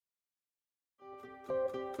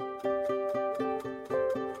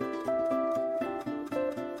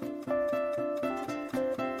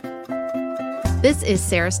This is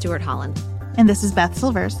Sarah Stewart Holland. And this is Beth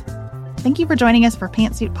Silvers. Thank you for joining us for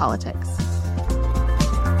Pantsuit Politics.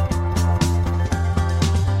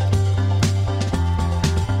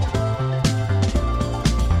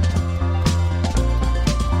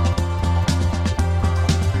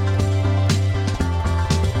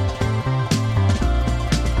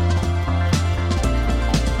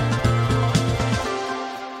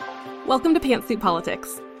 Welcome to Pantsuit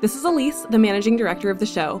Politics. This is Elise, the managing director of the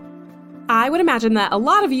show. I would imagine that a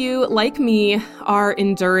lot of you, like me, are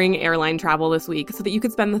enduring airline travel this week so that you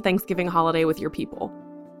could spend the Thanksgiving holiday with your people.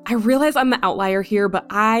 I realize I'm the outlier here, but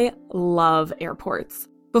I love airports.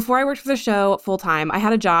 Before I worked for the show full-time, I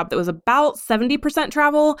had a job that was about 70%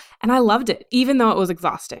 travel, and I loved it, even though it was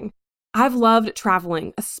exhausting. I've loved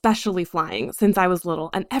traveling, especially flying, since I was little,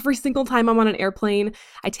 and every single time I'm on an airplane,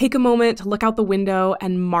 I take a moment to look out the window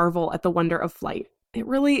and marvel at the wonder of flight. It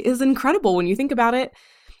really is incredible when you think about it.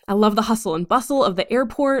 I love the hustle and bustle of the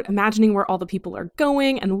airport, imagining where all the people are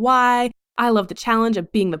going and why. I love the challenge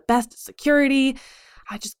of being the best at security.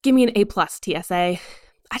 Just give me an A+ TSA.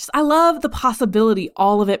 I love the possibility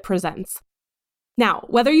all of it presents. Now,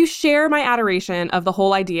 whether you share my adoration of the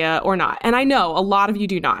whole idea or not, and I know a lot of you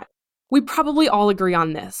do not, we probably all agree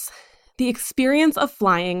on this. The experience of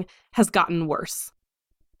flying has gotten worse.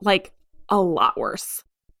 Like, a lot worse.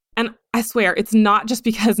 And I swear, it's not just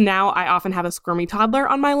because now I often have a squirmy toddler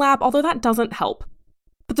on my lap, although that doesn't help.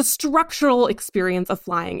 But the structural experience of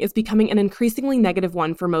flying is becoming an increasingly negative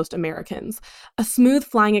one for most Americans. A smooth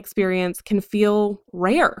flying experience can feel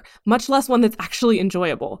rare, much less one that's actually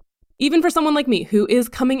enjoyable. Even for someone like me, who is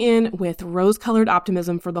coming in with rose-colored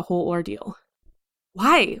optimism for the whole ordeal.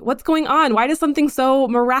 Why? What's going on? Why does something so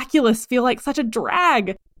miraculous feel like such a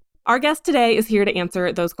drag? Our guest today is here to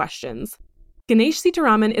answer those questions. Ganesh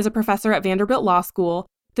Sitaraman is a professor at Vanderbilt Law School,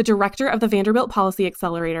 the director of the Vanderbilt Policy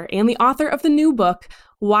Accelerator, and the author of the new book,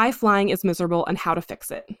 Why Flying is Miserable and How to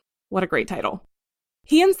Fix It. What a great title.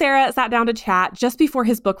 He and Sarah sat down to chat just before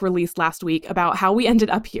his book released last week about how we ended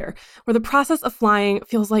up here, where the process of flying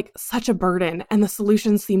feels like such a burden and the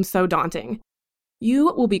solutions seem so daunting.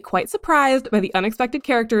 You will be quite surprised by the unexpected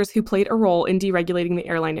characters who played a role in deregulating the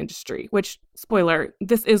airline industry, which, spoiler,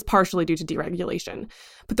 this is partially due to deregulation.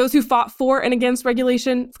 But those who fought for and against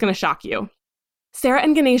regulation, it's going to shock you. Sarah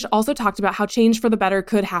and Ganesh also talked about how change for the better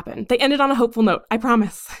could happen. They ended on a hopeful note, I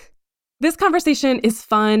promise. This conversation is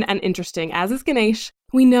fun and interesting, as is Ganesh.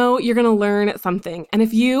 We know you're going to learn something. And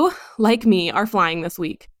if you, like me, are flying this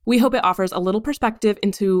week, we hope it offers a little perspective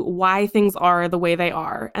into why things are the way they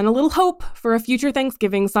are, and a little hope for a future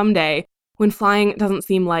Thanksgiving someday when flying doesn't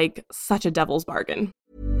seem like such a devil's bargain.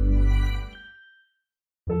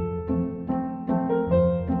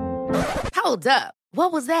 Hold up.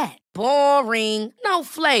 What was that? Boring. No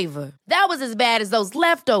flavor. That was as bad as those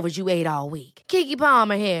leftovers you ate all week. Keke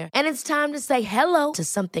Palmer here. And it's time to say hello to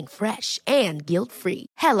something fresh and guilt-free.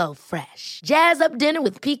 Hello Fresh. Jazz up dinner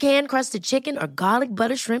with pecan-crusted chicken or garlic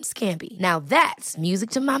butter shrimp scampi. Now that's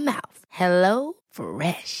music to my mouth. Hello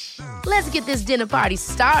Fresh. Let's get this dinner party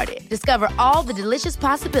started. Discover all the delicious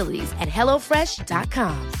possibilities at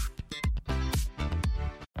HelloFresh.com.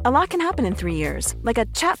 A lot can happen in 3 years, like a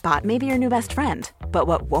chatbot may be your new best friend. But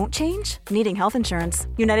what won't change? Needing health insurance.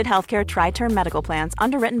 United Healthcare Tri-Term Medical Plans,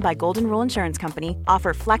 underwritten by Golden Rule Insurance Company,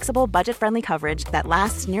 offer flexible, budget-friendly coverage that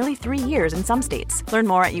lasts nearly 3 years in some states. Learn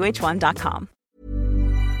more at uh1.com.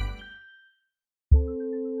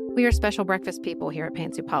 We are special breakfast people here at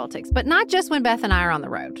Pantsuit Politics, but not just when Beth and I are on the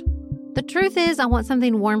road. The truth is, I want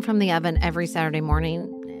something warm from the oven every Saturday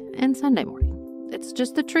morning and Sunday morning. It's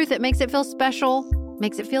just the truth. It makes it feel special,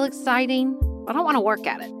 makes it feel exciting. I don't want to work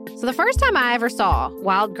at it. So the first time I ever saw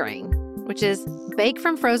wild grain, which is bake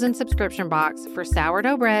from frozen subscription box for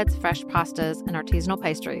sourdough breads, fresh pastas, and artisanal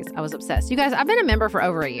pastries, I was obsessed. You guys, I've been a member for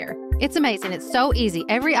over a year. It's amazing. It's so easy.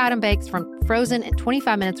 Every item bakes from frozen in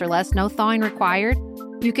 25 minutes or less, no thawing required.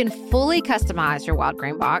 You can fully customize your wild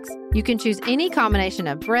grain box. You can choose any combination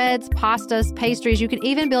of breads, pastas, pastries. You can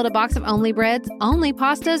even build a box of only breads, only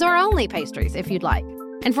pastas, or only pastries if you'd like.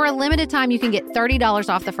 And for a limited time, you can get $30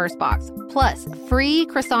 off the first box, plus free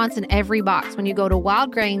croissants in every box when you go to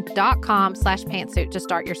wildgrain.com/pantsuit to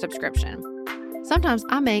start your subscription. Sometimes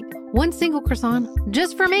I make one single croissant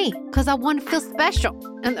just for me because I want to feel special,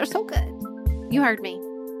 and they're so good. You heard me.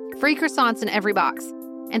 Free croissants in every box,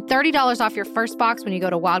 and $30 off your first box when you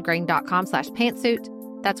go to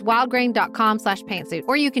wildgrain.com/pantsuit. That's wildgrain.com/pantsuit,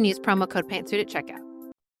 or you can use promo code pantsuit at checkout.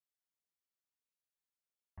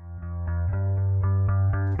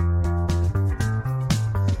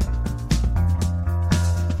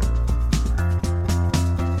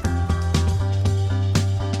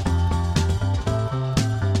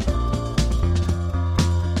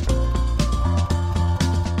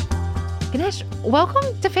 welcome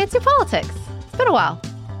to Fancy Politics. It's been a while.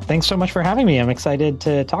 Thanks so much for having me. I'm excited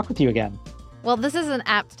to talk with you again. Well, this is an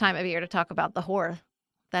apt time of year to talk about the horror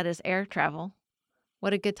that is air travel.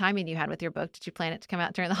 What a good timing you had with your book. Did you plan it to come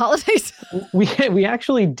out during the holidays? We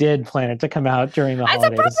actually did plan it to come out during the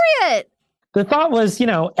holidays. That's appropriate. The thought was,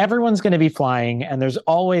 everyone's going to be flying and there's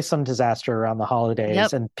always some disaster around the holidays.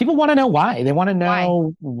 Yep. And people want to know why. They want to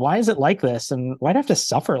know why is it like this and why do I have to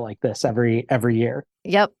suffer like this every year?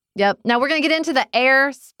 Yep. Now we're going to get into the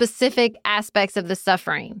air specific aspects of the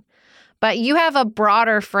suffering. But you have a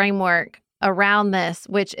broader framework around this,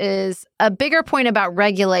 which is a bigger point about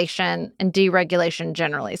regulation and deregulation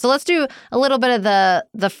generally. So let's do a little bit of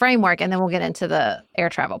the framework, and then we'll get into the air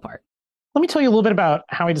travel part. Let me tell you a little bit about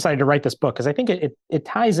how I decided to write this book, because I think it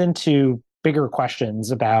ties into bigger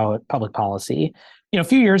questions about public policy. A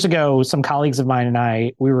few years ago, some colleagues of mine and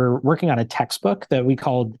I, we were working on a textbook that we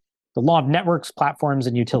called The Law of Networks, Platforms,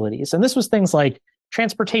 and Utilities. And this was things like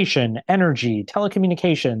transportation, energy,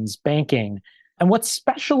 telecommunications, banking. And what's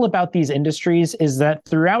special about these industries is that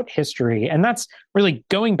throughout history, and that's really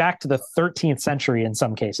going back to the 13th century in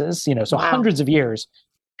some cases, so hundreds of years,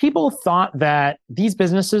 people thought that these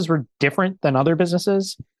businesses were different than other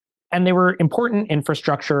businesses. And they were important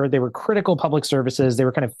infrastructure. They were critical public services. They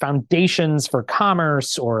were kind of foundations for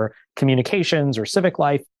commerce or communications or civic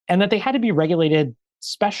life. And that they had to be regulated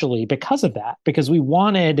specially because of that, because we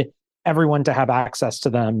wanted everyone to have access to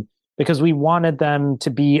them, because we wanted them to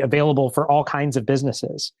be available for all kinds of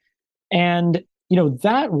businesses. And,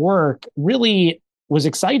 that work really was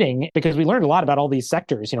exciting because we learned a lot about all these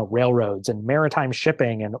sectors, railroads and maritime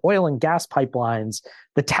shipping and oil and gas pipelines,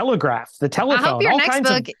 the telegraph, the telephone. I hope your next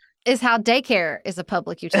book is how daycare is a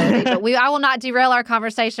public utility, but I will not derail our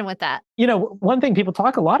conversation with that. One thing people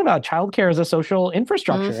talk a lot about, childcare as a social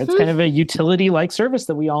infrastructure. Mm-hmm. It's kind of a utility-like service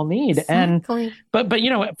that we all need. Exactly. And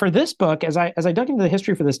but for this book, as I dug into the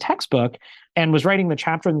history for this textbook and was writing the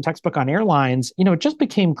chapter in the textbook on airlines, it just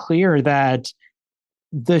became clear that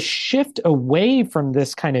the shift away from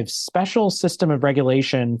this kind of special system of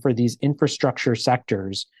regulation for these infrastructure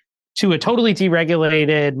sectors to a totally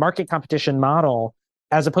deregulated market competition model,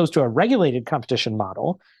 as opposed to a regulated competition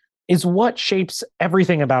model, is what shapes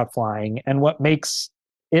everything about flying and what makes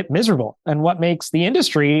it miserable and what makes the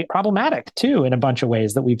industry problematic too, in a bunch of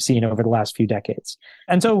ways that we've seen over the last few decades.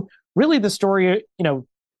 And so really the story,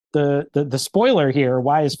 the spoiler here,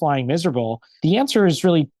 why is flying miserable? The answer is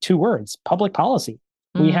really two words: public policy.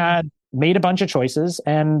 Mm-hmm. We had made a bunch of choices,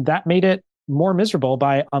 and that made it more miserable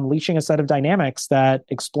by unleashing a set of dynamics that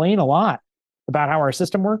explain a lot about how our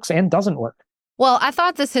system works and doesn't work. Well, I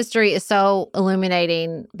thought this history is so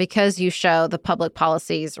illuminating because you show the public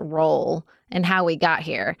policy's role and how we got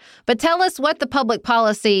here. But tell us what the public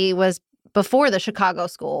policy was before the Chicago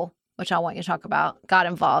School, which I want you to talk about, got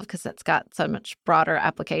involved, because it's got so much broader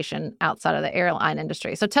application outside of the airline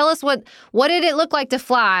industry. So tell us what did it look like to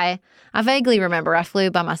fly? I vaguely remember I flew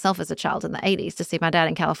by myself as a child in the 80s to see my dad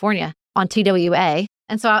in California on TWA.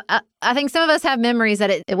 And so I think some of us have memories that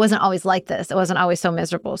it wasn't always like this. It wasn't always so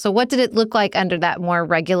miserable. So what did it look like under that more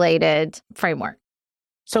regulated framework?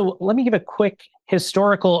 So let me give a quick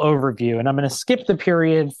historical overview, and I'm going to skip the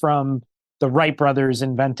period from the Wright brothers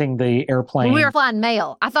inventing the airplane. When we were flying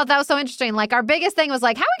mail. I thought that was so interesting. Like, our biggest thing was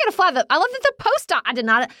like, how are we going to fly I love that the post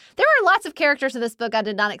office, there were lots of characters in this book I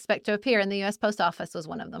did not expect to appear, and the U.S. Post Office was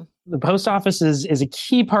one of them. The post office is a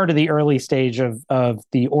key part of the early stage of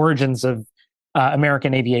the origins of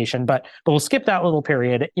American aviation, but we'll skip that little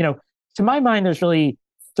period. To my mind, there's really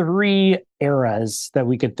three eras that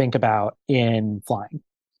we could think about in flying.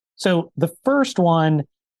 So the first one,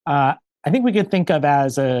 I think we could think of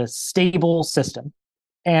as a stable system.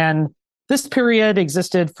 And this period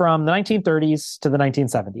existed from the 1930s to the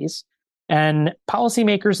 1970s. And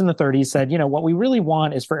policymakers in the 30s said, what we really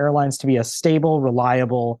want is for airlines to be a stable,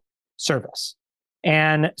 reliable service.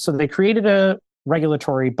 And so they created a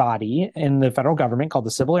regulatory body in the federal government called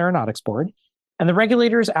the Civil Aeronautics Board. And the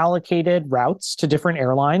regulators allocated routes to different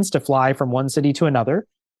airlines to fly from one city to another.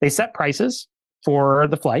 They set prices for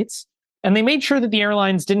the flights. And they made sure that the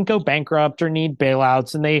airlines didn't go bankrupt or need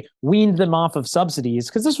bailouts, and they weaned them off of subsidies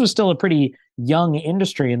because this was still a pretty young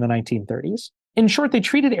industry in the 1930s. In short, they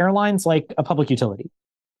treated airlines like a public utility.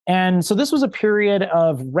 And so this was a period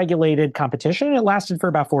of regulated competition. It lasted for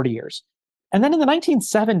about 40 years. And then in the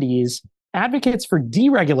 1970s, advocates for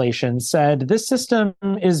deregulation said this system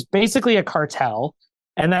is basically a cartel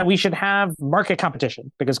and that we should have market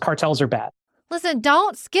competition because cartels are bad. Listen,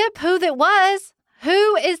 don't skip who that was.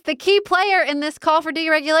 Who is the key player in this call for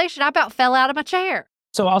deregulation? I about fell out of my chair.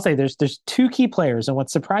 So I'll say there's two key players. And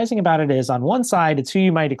what's surprising about it is on one side, it's who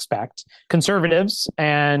you might expect, conservatives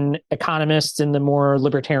and economists in the more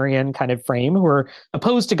libertarian kind of frame who are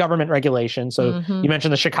opposed to government regulation. So you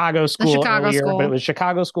mentioned the Chicago School earlier, but it was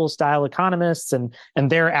Chicago School style economists and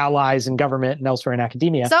their allies in government and elsewhere in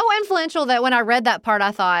academia. So influential that when I read that part,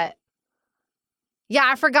 I thought, yeah,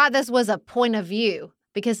 I forgot this was a point of view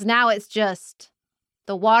because now it's just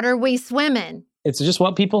the water we swim in. It's just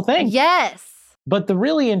what people think. Yes. But the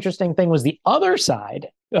really interesting thing was the other side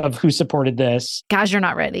of who supported this. Guys, you're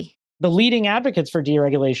not ready. The leading advocates for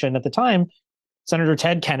deregulation at the time, Senator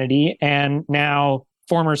Ted Kennedy, and now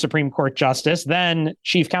former Supreme Court Justice, then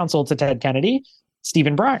Chief Counsel to Ted Kennedy,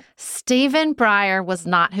 Stephen Breyer. Stephen Breyer was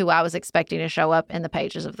not who I was expecting to show up in the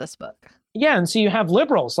pages of this book. Yeah, and so you have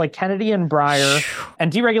liberals like Kennedy and Breyer,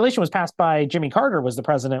 and deregulation was passed by Jimmy Carter was the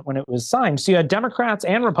president when it was signed. So you had Democrats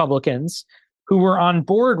and Republicans who were on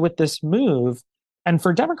board with this move. And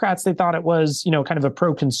for Democrats, they thought it was, kind of a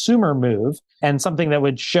pro-consumer move and something that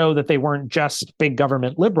would show that they weren't just big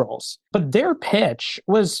government liberals. But their pitch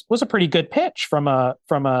was a pretty good pitch from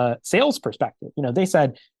a sales perspective. They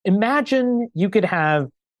said, imagine you could have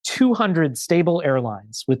 200 stable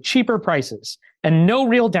airlines with cheaper prices and no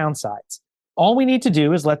real downsides. All we need to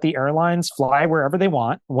do is let the airlines fly wherever they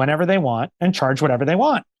want, whenever they want, and charge whatever they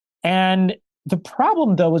want. And the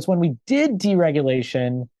problem, though, is when we did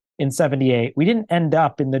deregulation in 78, we didn't end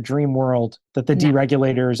up in the dream world that the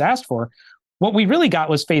deregulators asked for. What we really got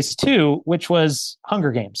was phase two, which was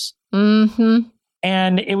Hunger Games. Mm-hmm.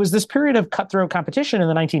 And it was this period of cutthroat competition in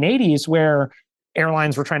the 1980s where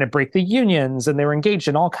airlines were trying to break the unions and they were engaged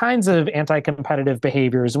in all kinds of anti-competitive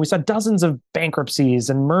behaviors. And we saw dozens of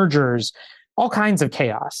bankruptcies and mergers, all kinds of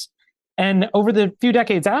chaos. And over the few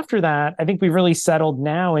decades after that, I think we've really settled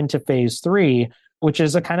now into phase three, which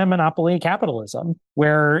is a kind of monopoly capitalism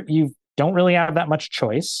where you don't really have that much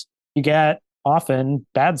choice. You get often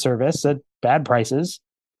bad service at bad prices.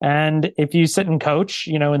 And if you sit and coach,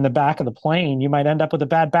 in the back of the plane, you might end up with a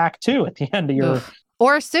bad back too at the end of your...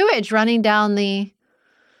 Or sewage running down the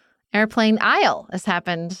airplane aisle has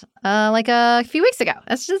happened like a few weeks ago.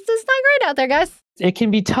 It's not great out there, guys. It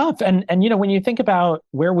can be tough. And when you think about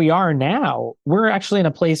where we are now, we're actually in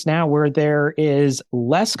a place now where there is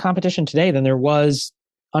less competition today than there was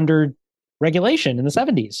under regulation in the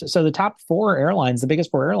 70s. So the top four airlines, the biggest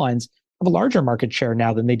four airlines, have a larger market share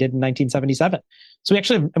now than they did in 1977. So we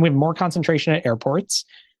have more concentration at airports.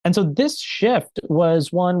 And so this shift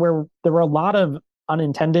was one where there were a lot of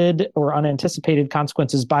unintended or unanticipated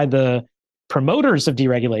consequences by the promoters of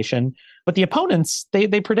deregulation, but the opponents, they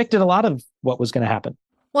predicted a lot of what was going to happen.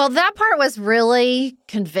 Well, that part was really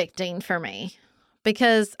convicting for me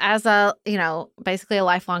because as a, basically a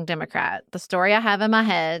lifelong Democrat, the story I have in my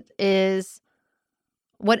head is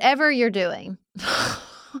whatever you're doing,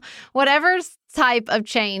 whatever type of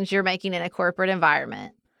change you're making in a corporate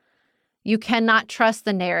environment, you cannot trust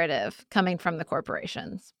the narrative coming from the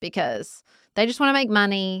corporations because they just want to make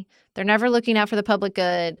money. They're never looking out for the public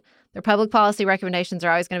good. Their public policy recommendations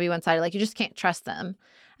are always going to be one-sided. Like, you just can't trust them.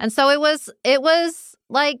 And so it was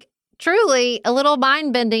like truly a little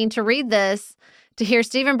mind-bending to read this, to hear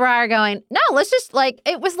Stephen Breyer going, no, let's just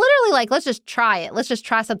it was literally like, let's just try it. Let's just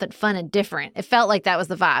try something fun and different. It felt like that was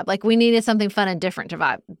the vibe. Like, we needed something fun and different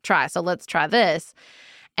to try. So let's try this.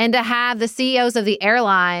 And to have the CEOs of the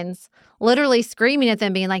airlines literally screaming at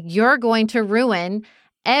them, being like, you're going to ruin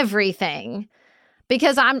everything.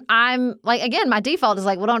 Because I'm like, again, my default is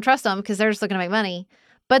like, well, don't trust them because they're just looking to make money.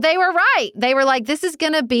 But they were right. They were like, this is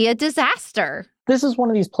going to be a disaster. This is one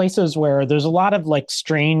of these places where there's a lot of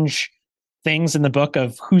strange things in the book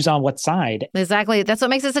of who's on what side. Exactly. That's what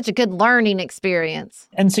makes it such a good learning experience.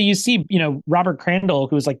 And so you see, Robert Crandall,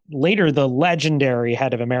 who was later the legendary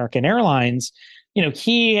head of American Airlines,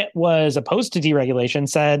 he was opposed to deregulation,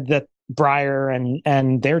 said that Breyer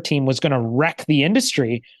and their team was going to wreck the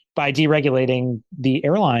industry by deregulating the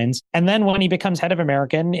airlines. And then when he becomes head of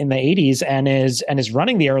American in the 80s and is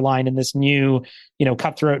running the airline in this new,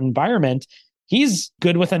 cutthroat environment, he's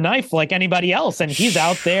good with a knife like anybody else. And he's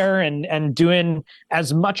out there and doing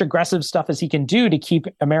as much aggressive stuff as he can do to keep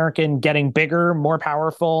American getting bigger, more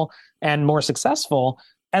powerful, and more successful.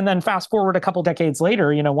 And then fast forward a couple decades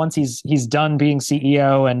later, once he's done being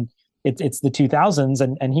CEO and it's the 2000s,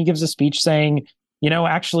 and he gives a speech saying,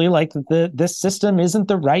 actually, this system isn't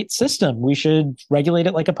the right system. We should regulate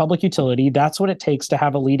it like a public utility. That's what it takes to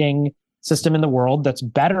have a leading system in the world that's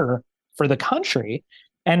better for the country.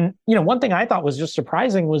 And, one thing I thought was just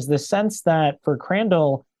surprising was the sense that for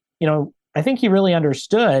Crandall, I think he really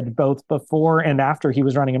understood both before and after he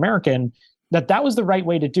was running American, that was the right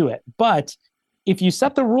way to do it. But if you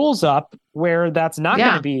set the rules up where that's not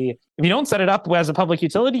going to be, if you don't set it up as a public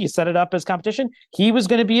utility, you set it up as competition, he was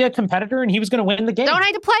going to be a competitor and he was going to win the game. Don't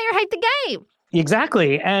hate the player, hate the game.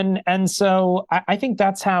 Exactly. And so I think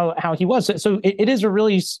that's how he was. So it is a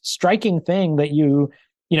really striking thing that you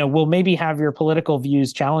will maybe have your political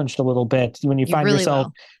views challenged a little bit when you find really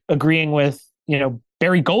yourself agreeing with,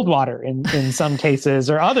 Barry Goldwater in some cases,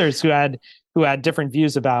 or others who had different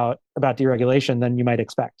views about deregulation than you might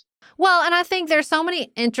expect. Well, and I think there's so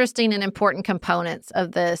many interesting and important components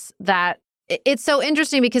of this that it's so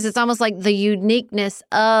interesting because it's almost like the uniqueness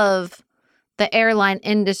of the airline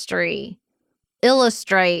industry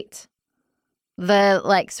illustrate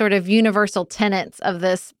the sort of universal tenets of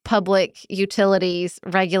this public utilities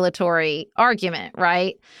regulatory argument,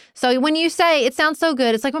 right? So when you say, it sounds so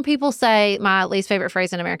good, it's like when people say, my least favorite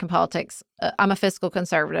phrase in American politics, I'm a fiscal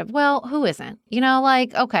conservative. Well, who isn't?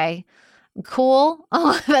 Okay, cool.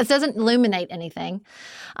 That doesn't illuminate anything.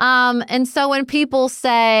 And so when people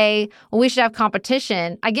say, well, we should have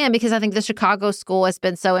competition, again, because I think the Chicago school has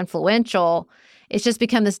been so influential, it's just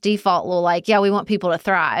become this default rule, we want people to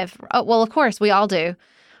thrive. Oh, well, of course, we all do.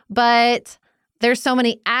 But there's so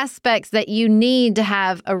many aspects that you need to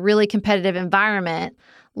have a really competitive environment,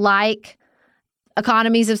 like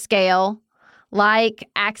economies of scale, like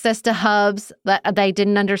access to hubs that they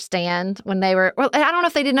didn't understand when they were, well, I don't know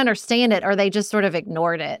if they didn't understand it or they just sort of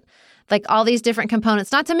ignored it. Like all these different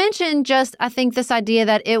components, not to mention just, I think this idea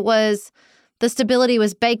that the stability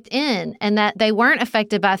was baked in and that they weren't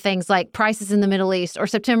affected by things like prices in the Middle East or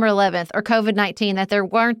September 11th or COVID-19, that there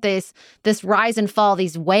weren't this rise and fall,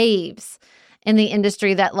 these waves in the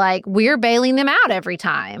industry that we're bailing them out every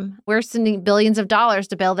time. We're sending billions of dollars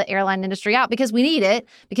to bail the airline industry out because we need it,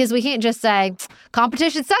 because we can't just say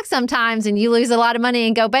competition sucks sometimes and you lose a lot of money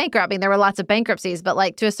and go bankrupt. I mean, there were lots of bankruptcies,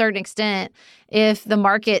 but to a certain extent, if the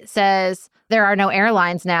market says there are no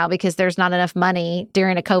airlines now because there's not enough money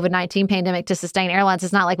during a COVID-19 pandemic to sustain airlines,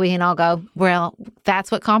 it's not like we can all go, well,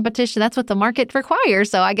 that's what the market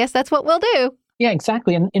requires. So I guess that's what we'll do. Yeah,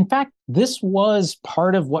 exactly. And in fact, this was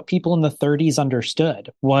part of what people in the 30s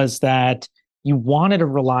understood, was that you wanted a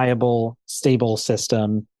reliable, stable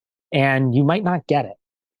system, and you might not get it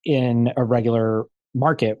in a regular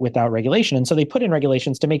market without regulation. And so they put in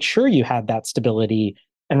regulations to make sure you had that stability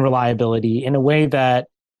and reliability in a way that,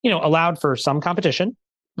 allowed for some competition,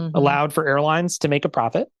 allowed for airlines to make a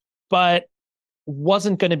profit, but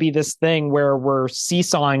wasn't going to be this thing where we're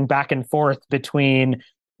seesawing back and forth between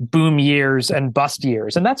boom years and bust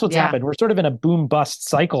years. And that's what's happened. We're sort of in a boom bust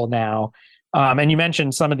cycle now. And you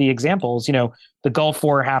mentioned some of the examples. The Gulf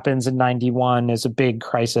War happens in 91 is a big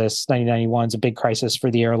crisis. 1991 is a big crisis for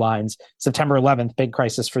the airlines. September 11th, big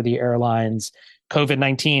crisis for the airlines.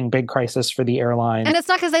 COVID-19, big crisis for the airlines. And it's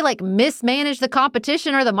not because they mismanaged the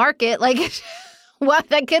competition or the market. What,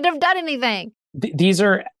 that couldn't have done anything. These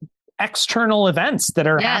are external events that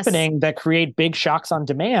are happening that create big shocks on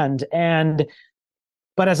demand.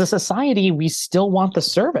 But as a society, we still want the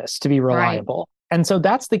service to be reliable. Right. And so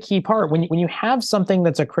that's the key part. When you have something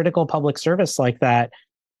that's a critical public service like that,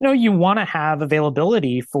 you want to have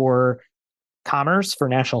availability for commerce, for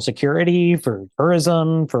national security, for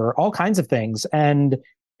tourism, for all kinds of things. And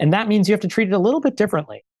that means you have to treat it a little bit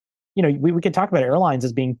differently. We could talk about airlines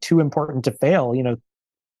as being too important to fail,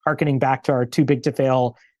 hearkening back to our too big to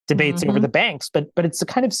fail debates over the banks, but it's a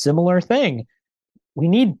kind of similar thing. We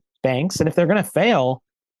need banks, and if they're going to fail,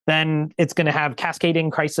 then it's going to have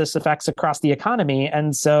cascading crisis effects across the economy.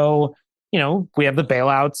 And so, we have the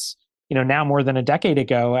bailouts, now more than a decade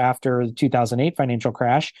ago after the 2008 financial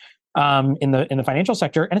crash in the financial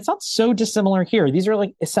sector. And it's not so dissimilar here. These are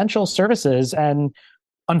essential services. And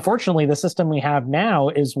unfortunately, the system we have now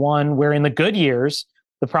is one where in the good years,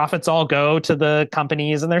 the profits all go to the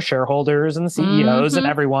companies and their shareholders and the CEOs and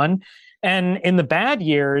everyone. And in the bad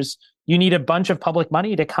years, you need a bunch of public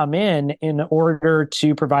money to come in order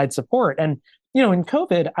to provide support. And, in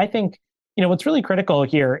COVID, I think, what's really critical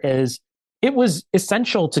here is it was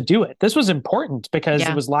essential to do it. This was important because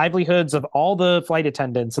it was livelihoods of all the flight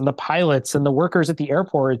attendants and the pilots and the workers at the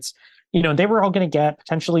airports. They were all going to get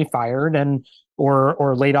potentially fired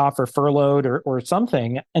or laid off or furloughed or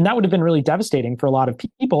something. And that would have been really devastating for a lot of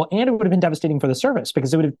people. And it would have been devastating for the service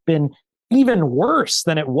because it would have been even worse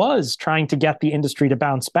than it was trying to get the industry to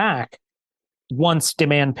bounce back once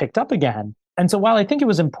demand picked up again. And so while I think it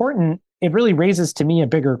was important, it really raises to me a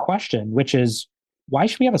bigger question, which is, why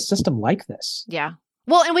should we have a system like this? Yeah.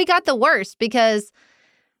 Well, and we got the worst because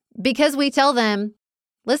we tell them,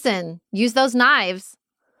 listen, use those knives.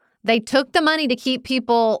 They took the money to keep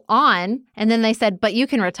people on, and then they said, but you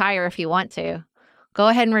can retire if you want to. Go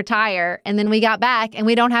ahead and retire. And then we got back, and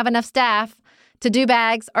we don't have enough staff to do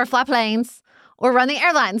bags or fly planes or run the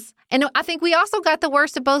airlines. And I think we also got the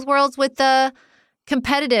worst of both worlds with the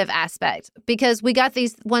competitive aspect, because we got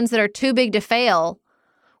these ones that are too big to fail,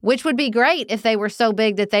 which would be great if they were so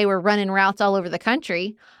big that they were running routes all over the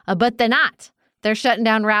country, but they're not. They're shutting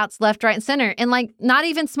down routes left, right, and center in like not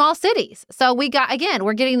even small cities. So we're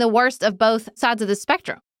getting the worst of both sides of the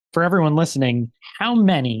spectrum. For everyone listening, how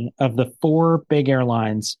many of the 4 big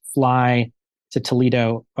airlines fly to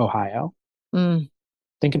Toledo, Ohio?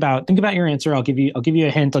 Think about your answer. I'll give you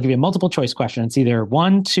a hint. I'll give you a multiple choice question. It's either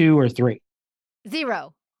 1, 2, or 3.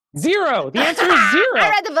 0. 0. The answer is 0. I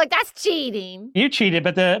read the book. That's cheating. You cheated,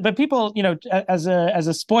 but people, as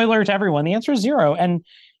a spoiler to everyone, the answer is 0. And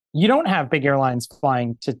you don't have big airlines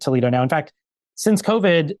flying to Toledo now. In fact, since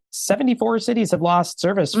COVID, 74 cities have lost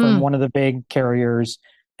service from one of the big carriers.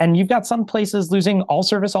 And you've got some places losing all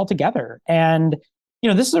service altogether. And,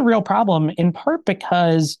 this is a real problem in part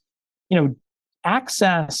because,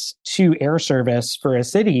 access to air service for a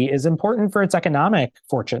city is important for its economic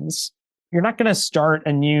fortunes. You're not going to start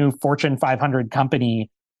a new Fortune 500 company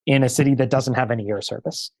in a city that doesn't have any air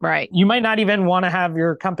service. Right. You might not even want to have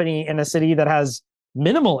your company in a city that has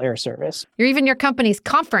minimal air service. You're even your company's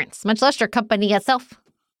conference, much less your company itself.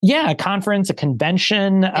 Yeah, a conference, a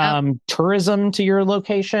convention, tourism to your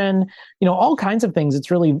location, all kinds of things it's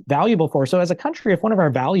really valuable for. So as a country, if one of our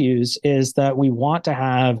values is that we want to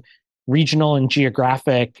have regional and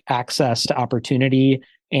geographic access to opportunity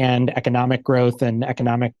and economic growth and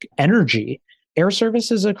economic energy, air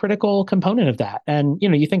service is a critical component of that. And,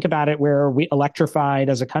 you think about it where we electrified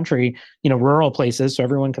as a country, rural places, so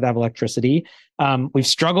everyone could have electricity. We've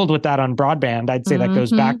struggled with that on broadband. I'd say that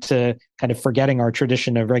goes back to kind of forgetting our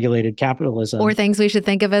tradition of regulated capitalism. Or things we should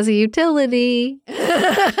think of as a utility.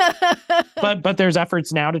 But there's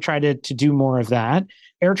efforts now to try to do more of that.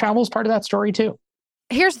 Air travel is part of that story too.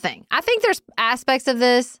 Here's the thing. I think there's aspects of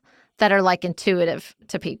this that are like intuitive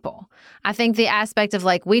to people. I think the aspect of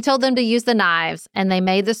like, we told them to use the knives and they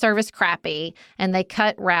made the service crappy and they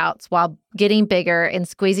cut routes while getting bigger and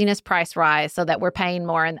squeezing us price rise so that we're paying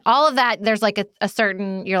more. And all of that, there's like a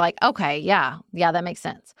certain, you're like, okay, yeah, that makes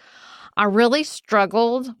sense. I really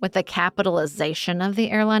struggled with the capitalization of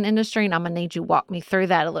the airline industry, and I'm going to need you to walk me through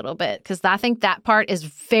that a little bit, because I think that part is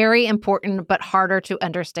very important but harder to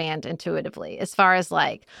understand intuitively as far as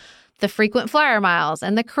like the frequent flyer miles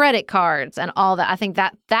and the credit cards and all that. I think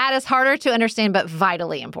that is harder to understand but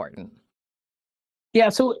vitally important. Yeah,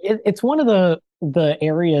 so it's one of the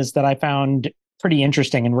areas that I found pretty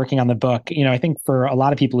interesting in working on the book. I think for a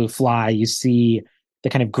lot of people who fly, you see the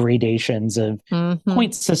kind of gradations of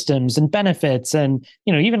point systems and benefits. And,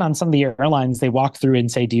 even on some of the airlines, they walk through and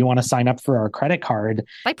say, do you want to sign up for our credit card?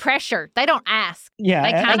 They pressure. They don't ask. Yeah.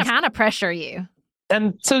 They kind of pressure you.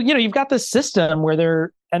 And so, you've got this system where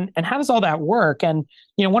they're, and how does all that work? And,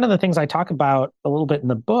 one of the things I talk about a little bit in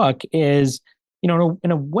the book is, in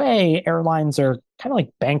a way, airlines are kind of like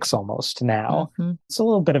banks almost now. It's a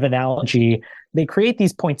little bit of analogy. They create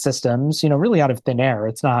these point systems, really out of thin air.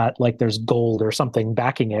 It's not like there's gold or something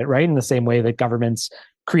backing it, right? In the same way that governments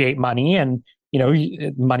create money and,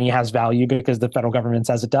 money has value because the federal government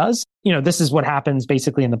says it does. This is what happens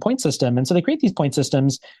basically in the point system. And so they create these point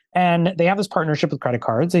systems and they have this partnership with credit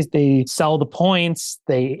cards. They sell the points,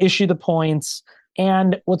 they issue the points.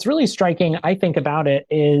 And what's really striking, I think, about it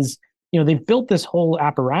is, they've built this whole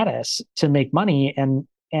apparatus to make money and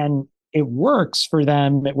it works for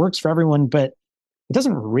them. It works for everyone, but it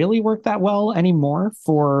doesn't really work that well anymore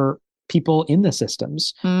for people in the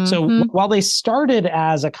systems. So while they started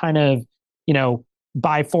as a kind of,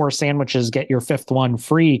 buy 4 sandwiches, get your 5th one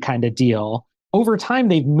free kind of deal, over time,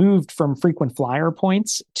 they've moved from frequent flyer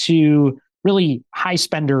points to really high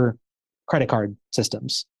spender credit card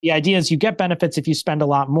systems. The idea is you get benefits if you spend a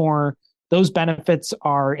lot more. Those benefits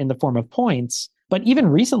are in the form of points. But even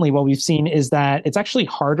recently, what we've seen is that it's actually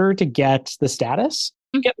harder to get the status.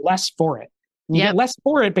 You get less for it. You get less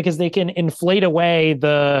for it because they can inflate away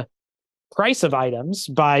the price of items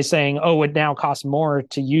by saying, oh, it now costs more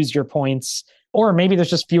to use your points. Or maybe there's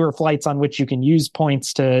just fewer flights on which you can use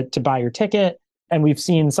points to buy your ticket. And we've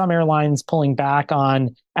seen some airlines pulling back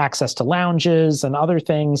on access to lounges and other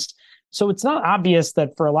things. So it's not obvious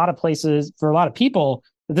that for a lot of places, for a lot of people,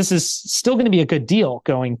 this is still going to be a good deal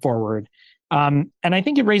going forward. And I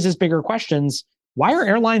think it raises bigger questions. Why are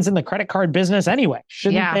airlines in the credit card business anyway?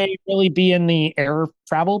 Shouldn't they really be in the air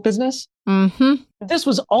travel business? This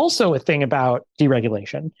was also a thing about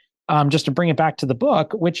deregulation, just to bring it back to the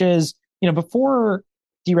book, which is, before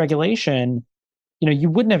deregulation, you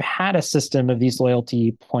wouldn't have had a system of these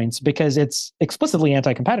loyalty points because it's explicitly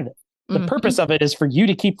anti-competitive. The purpose of it is for you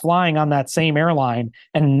to keep flying on that same airline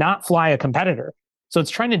and not fly a competitor. So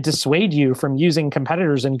it's trying to dissuade you from using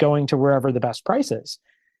competitors and going to wherever the best price is.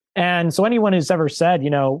 And so anyone who's ever said,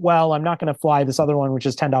 well, I'm not going to fly this other one, which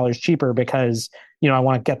is $10 cheaper because, I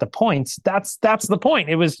want to get the points. That's the point.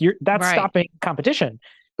 That's right. Stopping competition.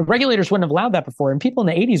 But regulators wouldn't have allowed that before. And people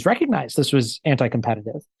in the 80s recognized this was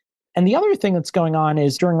anti-competitive. And the other thing that's going on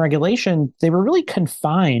is during regulation, they were really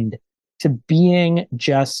confined to being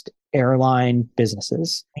just airline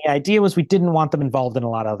businesses. The idea was we didn't want them involved in a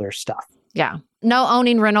lot of other stuff. Yeah. No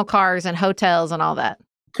owning rental cars and hotels and all that.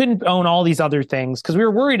 Couldn't own all these other things because we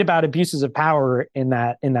were worried about abuses of power in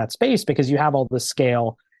that space because you have all this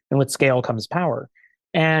scale, and with scale comes power.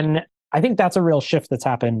 And I think that's a real shift that's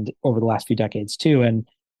happened over the last few decades too. And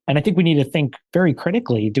I think we need to think very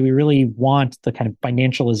critically, do we really want the kind of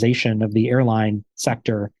financialization of the airline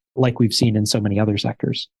sector like we've seen in so many other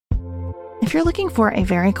sectors? If you're looking for a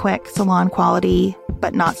very quick salon quality,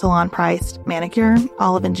 but not salon priced manicure,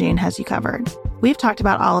 Olive & June has you covered. We've talked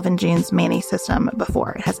about Olive & June's Mani system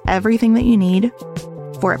before. It has everything that you need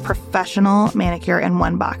for a professional manicure in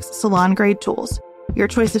one box. Salon grade tools, your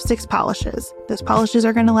choice of 6 polishes. Those polishes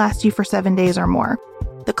are going to last you for 7 days or more.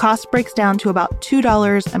 The cost breaks down to about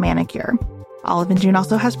 $2 a manicure. Olive & June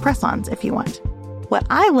also has press-ons if you want. What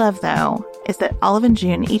I love, though, is that Olive &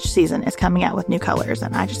 June each season is coming out with new colors,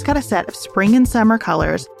 and I just got a set of spring and summer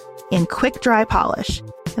colors in quick dry polish.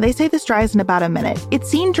 And they say this dries in about a minute. It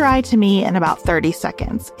seemed dry to me in about 30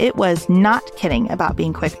 seconds. It was not kidding about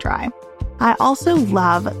being quick dry. I also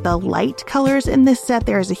love the light colors in this set.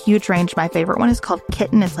 There is a huge range. My favorite one is called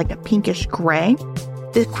Kitten. It's like a pinkish gray.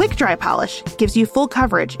 The quick dry polish gives you full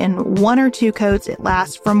coverage in 1 or 2 coats. It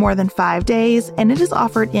lasts for more than 5 days, and it is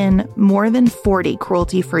offered in more than 40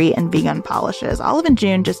 cruelty-free and vegan polishes. Olive &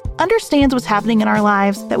 June just understands what's happening in our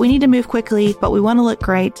lives, that we need to move quickly, but we want to look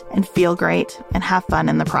great and feel great and have fun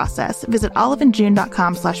in the process. Visit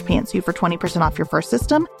oliveandjune.com/pantsuit for 20% off your first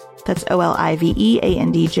system. That's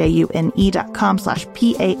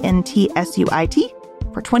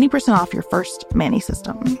oliveandjune.com/pantsuit for 20% off your first Mani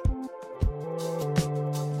system.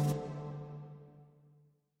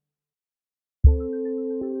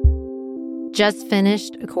 Just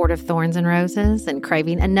finished A Court of Thorns and Roses and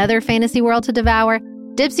craving another fantasy world to devour?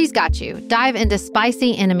 Dipsy's got you. Dive into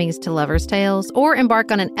spicy enemies to lovers' tales or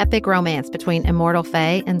embark on an epic romance between immortal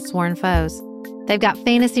fae and sworn foes. They've got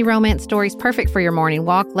fantasy romance stories perfect for your morning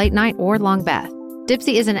walk, late night, or long bath.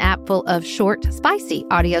 Dipsy is an app full of short, spicy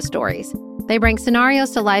audio stories. They bring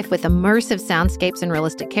scenarios to life with immersive soundscapes and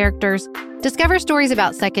realistic characters. Discover stories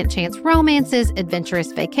about second chance romances,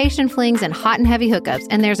 adventurous vacation flings, and hot and heavy hookups.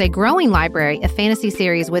 And there's a growing library of fantasy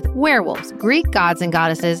series with werewolves, Greek gods and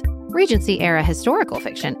goddesses, Regency-era historical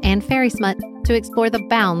fiction, and fairy smut to explore the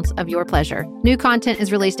bounds of your pleasure. New content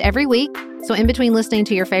is released every week, so in between listening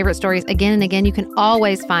to your favorite stories again and again, you can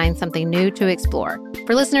always find something new to explore.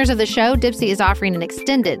 For listeners of the show, Dipsy is offering an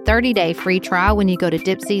extended 30-day free trial when you go to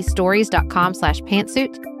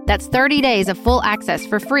dipsystories.com/pantsuit. That's 30 days of full access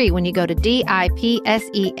for free when you go to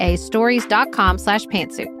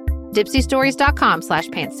dipseastories.com/pantsuit.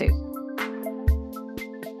 dipsystories.com/pantsuit.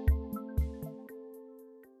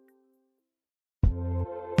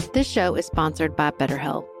 This show is sponsored by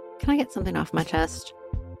BetterHelp. Can I get something off my chest?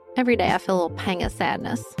 Every day I feel a little pang of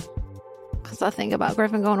sadness because I think about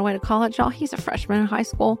Griffin going away to college. Y'all, he's a freshman in high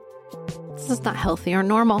school. This is not healthy or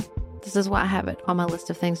normal. This is why I have it on my list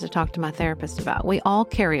of things to talk to my therapist about. We all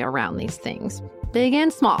carry around these things, big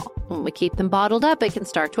and small. When we keep them bottled up, it can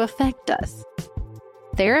start to affect us.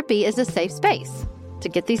 Therapy is a safe space to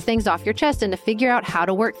get these things off your chest and to figure out how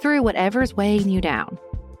to work through whatever's weighing you down.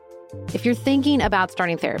 If you're thinking about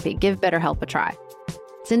starting therapy, give BetterHelp a try.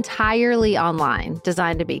 It's entirely online,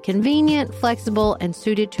 designed to be convenient, flexible, and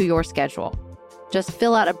suited to your schedule. Just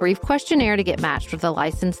fill out a brief questionnaire to get matched with a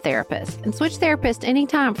licensed therapist and switch therapists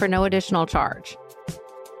anytime for no additional charge.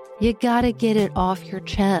 You gotta get it off your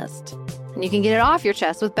chest. And you can get it off your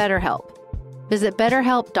chest with BetterHelp. Visit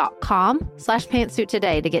betterhelp.com/pantsuit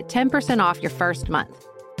today to get 10% off your first month.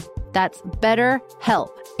 That's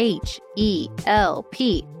BetterHelp,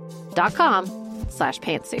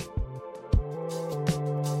 HELP.com/pantsuit.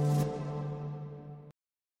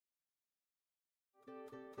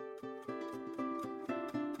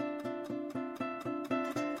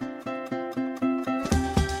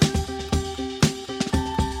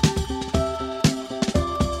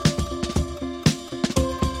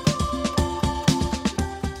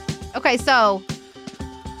 Okay, so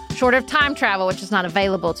short of time travel, which is not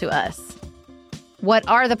available to us, what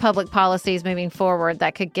are the public policies moving forward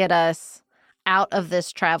that could get us out of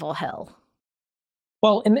this travel hell?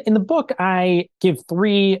 Well, in the book, I give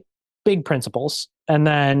 3 big principles and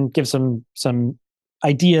then give some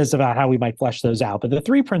ideas about how we might flesh those out. But the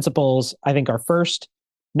three principles, I think, are first,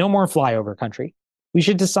 no more flyover country. We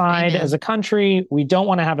should decide as a country, we don't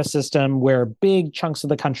want to have a system where big chunks of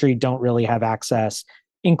the country don't really have access,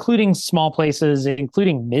 including small places,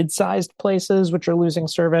 including mid-sized places, which are losing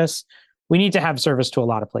service. We need to have service to a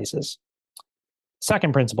lot of places.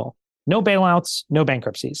 Second principle, no bailouts, no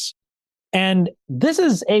bankruptcies. And this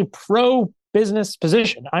is a pro-business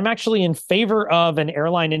position. I'm actually in favor of an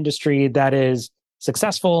airline industry that is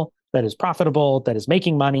successful, that is profitable, that is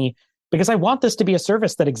making money, because I want this to be a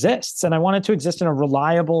service that exists and I want it to exist in a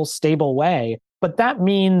reliable, stable way. But that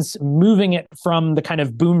means moving it from the kind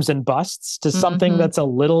of booms and busts to something that's a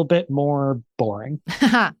little bit more boring.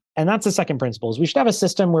 And that's the second principle, is we should have a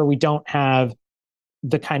system where we don't have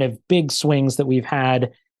the kind of big swings that we've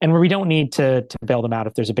had and where we don't need to bail them out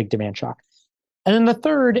if there's a big demand shock. And then the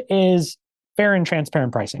third is fair and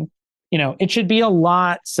transparent pricing. It should be a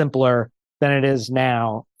lot simpler than it is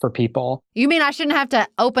now for people. You mean I shouldn't have to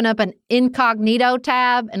open up an incognito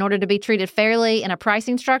tab in order to be treated fairly in a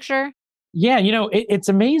pricing structure? Yeah, it's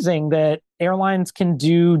amazing that airlines can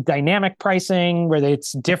do dynamic pricing where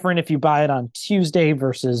it's different if you buy it on Tuesday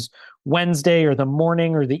versus Wednesday or the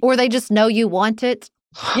morning or they just know you want it.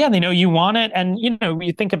 Yeah, they know you want it. And,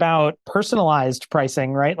 you think about personalized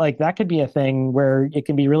pricing, right? Like that could be a thing where it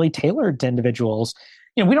can be really tailored to individuals.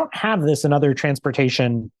 We don't have this in other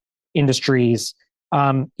transportation industries.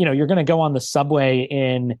 You're going to go on the subway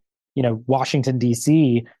in, Washington,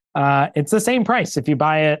 D.C. It's the same price if you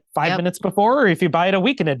buy it 5 minutes before or if you buy it a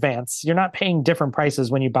week in advance. You're not paying different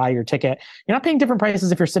prices when you buy your ticket. You're not paying different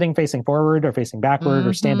prices if you're sitting facing forward or facing backward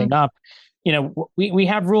or standing up. We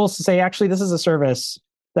have rules to say, actually, this is a service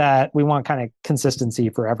that we want kind of consistency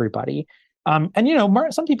for everybody. And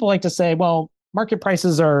some people like to say, well, market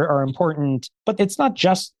prices are important, but it's not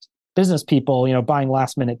just business people, buying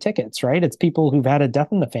last minute tickets, right? It's people who've had a death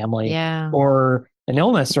in the family or an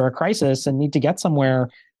illness or a crisis and need to get somewhere.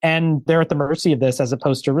 And they're at the mercy of this as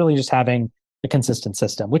opposed to really just having a consistent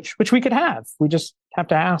system, which we could have. We just have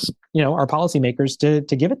to ask, our policymakers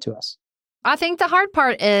to give it to us. I think the hard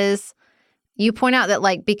part is you point out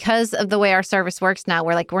that because of the way our service works now,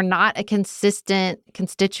 we're not a consistent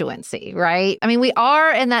constituency, right? I mean, we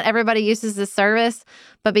are in that everybody uses this service,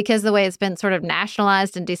 but because the way it's been sort of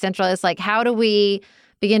nationalized and decentralized, how do we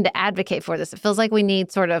begin to advocate for this? It feels like we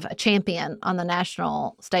need sort of a champion on the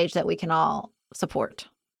national stage that we can all support.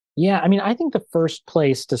 Yeah, I mean, I think the first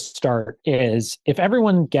place to start is if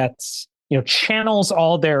everyone gets, channels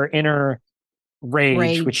all their inner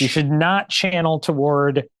rage, which you should not channel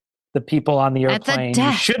toward the people on the airplane.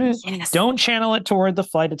 You shouldn't, don't channel it toward the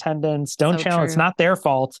flight attendants. Don't channel, it's not their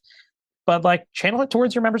fault. But channel it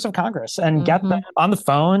towards your members of Congress and get them on the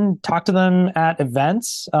phone, talk to them at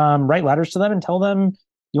events, write letters to them and tell them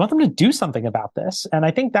you want them to do something about this. And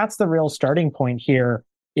I think that's the real starting point here,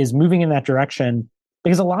 is moving in that direction,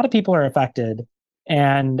 because a lot of people are affected.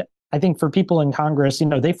 And I think for people in Congress,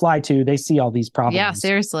 they see all these problems. Yeah,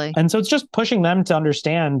 seriously. And so it's just pushing them to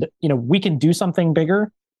understand, we can do something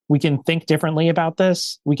bigger. We can think differently about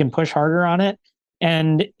this. We can push harder on it.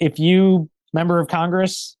 And if you, member of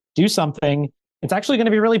Congress, do something, it's actually going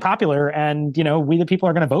to be really popular. And, we the people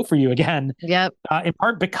are going to vote for you again. Yep. In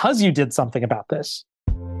part because you did something about this.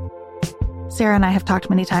 Sarah and I have talked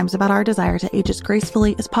many times about our desire to age as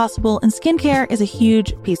gracefully as possible, and skincare is a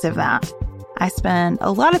huge piece of that. I spend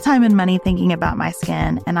a lot of time and money thinking about my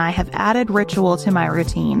skin, and I have added Ritual to my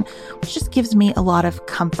routine, which just gives me a lot of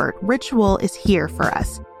comfort. Ritual is here for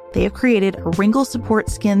us. They have created a wrinkle support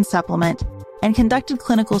skin supplement and conducted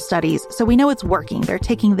clinical studies, so we know it's working. They're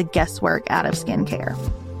taking the guesswork out of skincare.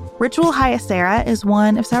 Ritual Hyacera is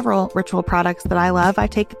one of several Ritual products that I love. I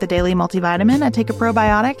take the daily multivitamin, I take a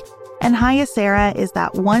probiotic, and Hyacera is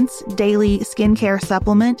that once daily skincare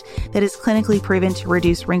supplement that is clinically proven to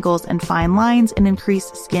reduce wrinkles and fine lines and increase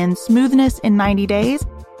skin smoothness in 90 days.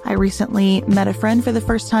 I recently met a friend for the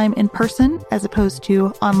first time in person as opposed to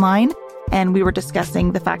online. And we were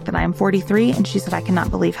discussing the fact that I am 43, and she said, I cannot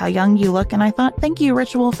believe how young you look. And I thought, thank you,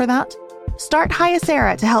 Ritual, for that. Start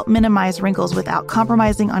Hyacera to help minimize wrinkles without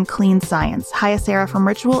compromising on clean science. Hyacera from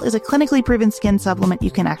Ritual is a clinically proven skin supplement you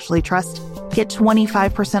can actually trust. Get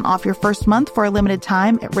 25% off your first month for a limited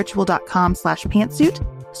time at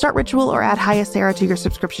ritual.com/pantsuit. Start Ritual or add Hyacera to your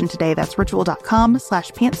subscription today. That's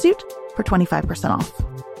ritual.com/pantsuit for 25% off.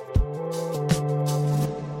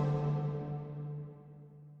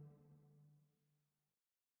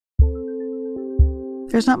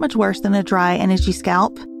 There's not much worse than a dry and itchy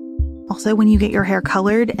scalp. Also, when you get your hair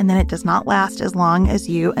colored and then it does not last as long as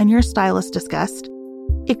you and your stylist discussed.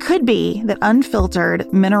 It could be that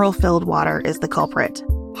unfiltered, mineral-filled water is the culprit.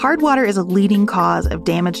 Hard water is a leading cause of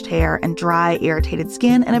damaged hair and dry, irritated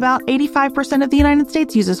skin, and about 85% of the United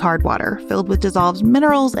States uses hard water, filled with dissolved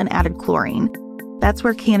minerals and added chlorine. That's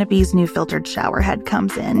where Canopy's new filtered shower head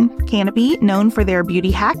comes in. Canopy, known for their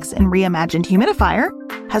beauty hacks and reimagined humidifier,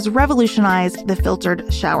 has revolutionized the filtered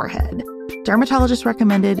shower head. Dermatologists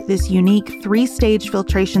recommended this unique 3-stage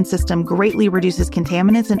filtration system greatly reduces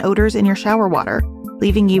contaminants and odors in your shower water,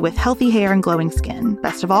 leaving you with healthy hair and glowing skin.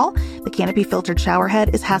 Best of all, the Canopy filtered shower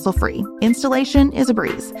head is hassle-free. Installation is a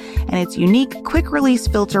breeze, and its unique quick-release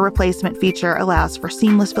filter replacement feature allows for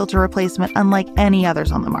seamless filter replacement unlike any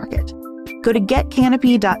others on the market. Go to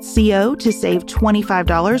getcanopy.co to save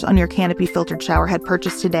 $25 on your Canopy filtered shower head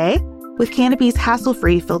purchase today with Canopy's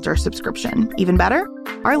hassle-free filter subscription. Even better,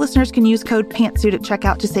 our listeners can use code PANTSUIT at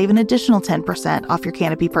checkout to save an additional 10% off your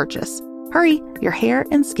Canopy purchase. Hurry, your hair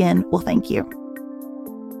and skin will thank you.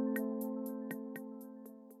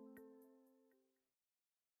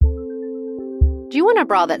 Do you want a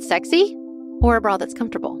bra that's sexy or a bra that's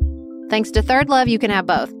comfortable? Thanks to Third Love, you can have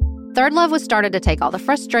both. Third Love was started to take all the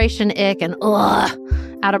frustration, ick, and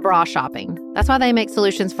out of bra shopping. That's why they make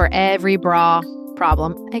solutions for every bra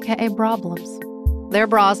problem, aka problems. Their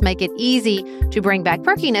bras make it easy to bring back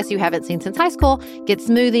perkiness you haven't seen since high school, get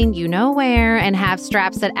smoothing you know where, and have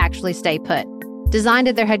straps that actually stay put. Designed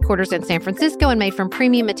at their headquarters in San Francisco and made from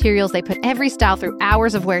premium materials, they put every style through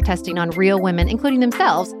hours of wear testing on real women, including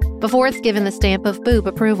themselves, before it's given the stamp of boob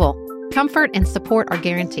approval. Comfort and support are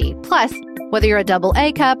guaranteed. Plus, whether you're a double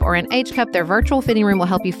A cup or an H cup, their virtual fitting room will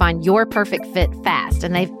help you find your perfect fit fast.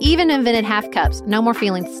 And they've even invented half cups. No more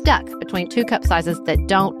feeling stuck between 2 cup sizes that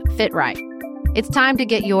don't fit right. It's time to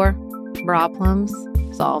get your problems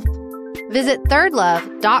solved. Visit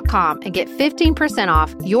thirdlove.com and get 15%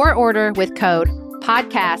 off your order with code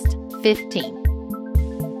podcast15.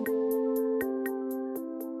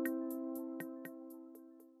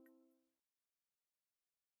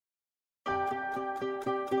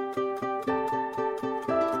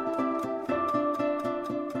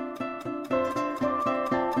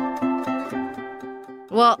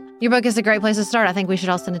 Well, your book is a great place to start. I think we should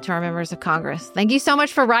all send it to our members of Congress. Thank you so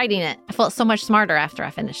much for writing it. I felt so much smarter after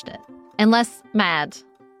I finished it. And less mad.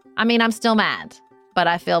 I mean, I'm still mad, but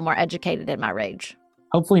I feel more educated in my rage.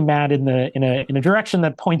 Hopefully mad in a direction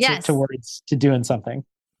that points it towards to doing something.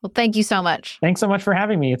 Well, thank you so much. Thanks so much for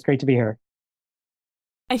having me. It's great to be here.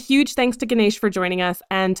 A huge thanks to Ganesh for joining us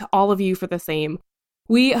and to all of you for the same.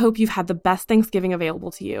 We hope you've had the best Thanksgiving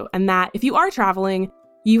available to you and that if you are traveling,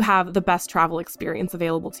 you have the best travel experience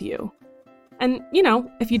available to you. And,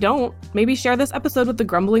 if you don't, maybe share this episode with the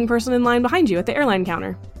grumbling person in line behind you at the airline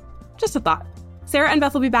counter. Just a thought. Sarah and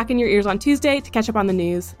Beth will be back in your ears on Tuesday to catch up on the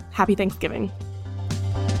news. Happy Thanksgiving.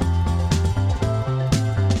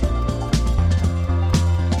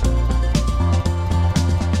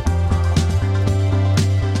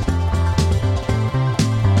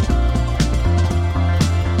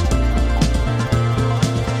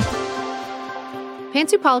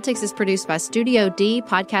 Pantsuit Politics is produced by Studio D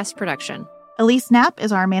Podcast Production. Elise Knapp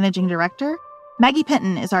is our managing director. Maggie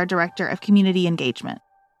Penton is our director of community engagement.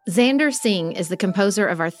 Xander Singh is the composer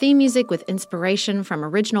of our theme music with inspiration from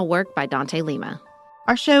original work by Dante Lima.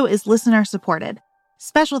 Our show is listener-supported.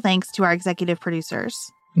 Special thanks to our executive producers.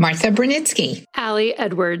 Martha Brunitsky, Allie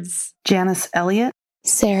Edwards, Janice Elliott,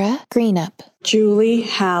 Sarah Greenup, Julie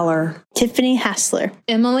Haller, Tiffany Hassler,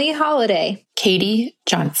 Emily Holiday, Katie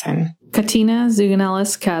Johnson, Katina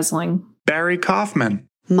Zuganellis-Kasling, Barry Kaufman,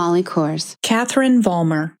 Molly Kors, Catherine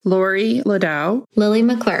Vollmer, Lori Ladow, Lily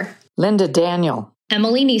McClure, Linda Daniel,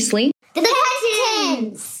 Emily Neasley, The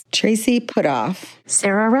Hutchins, Tracy Putoff,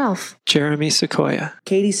 Sarah Ralph, Jeremy Sequoia,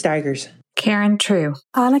 Katie Steigers, Karen True,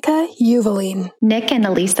 Annika Uvaline, Nick and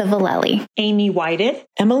Elisa Valelli, Amy Whited,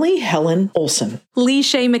 Emily Helen Olson, Lee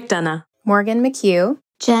Shea McDonough, Morgan McHugh,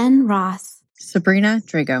 Jen Ross, Sabrina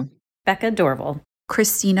Drigo, Becca Dorval,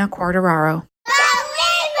 Christina Quartararo,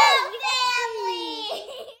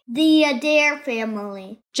 The Adair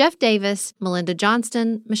family. Jeff Davis, Melinda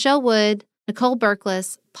Johnston, Michelle Wood, Nicole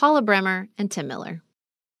Berkless, Paula Bremer, and Tim Miller.